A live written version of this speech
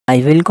I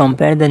will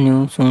compare the new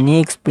Sony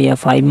Xperia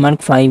 5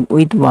 Mark 5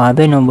 with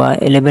Huawei Nova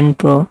 11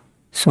 Pro.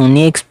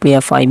 Sony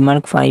Xperia 5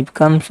 Mark 5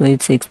 comes with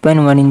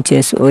 6.1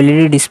 inches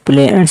OLED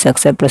display and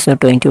success ratio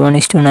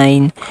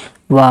 21:9.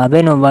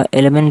 Huawei Nova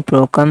 11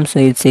 Pro comes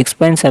with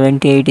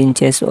 6.78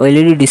 inches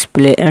OLED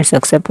display and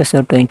success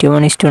ratio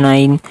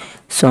 21:9.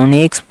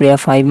 Sony Xperia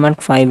 5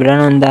 Mark 5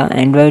 run on the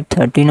Android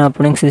 13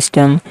 operating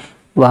system.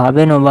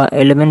 Huawei Nova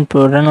 11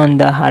 Pro run on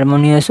the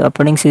Harmonious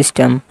operating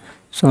system.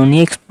 Sony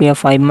Xperia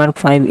 5 Mark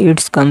 5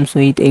 it comes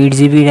with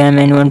 8GB RAM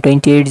and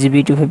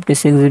 128GB to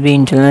 56GB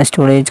internal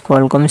storage,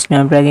 Qualcomm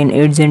Snapdragon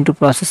 8 Gen 2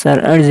 processor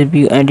and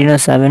GPU Adreno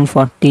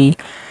 740.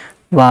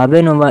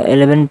 Huawei Nova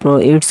 11 Pro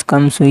it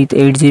comes with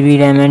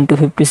 8GB RAM and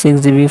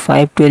 256GB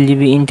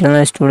 512GB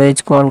internal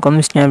storage, Qualcomm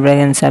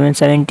Snapdragon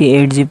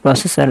 778G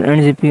processor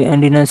and GPU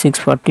Adreno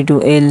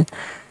 642L.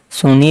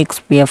 Sony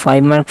Xperia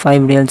 5 Mark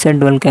 5 real set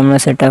dual camera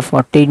setup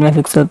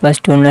 48MP plus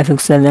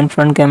 12MP and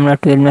front camera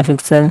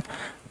 12MP.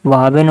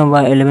 Huawei Nova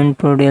 11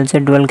 Pro real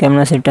set dual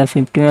camera setup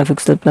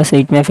 50MP plus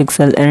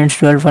 8MP and its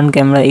dual front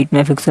camera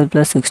 8MP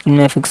plus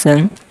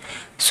 16MP.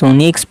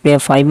 Sony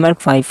Xperia 5 Mark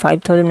 5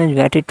 5000 mAh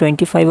battery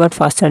 25W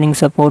fast charging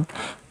support.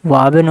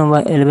 Huawei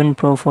Nova 11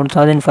 Pro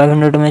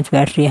 4500 mAh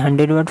battery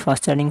 100W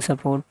fast charging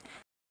support.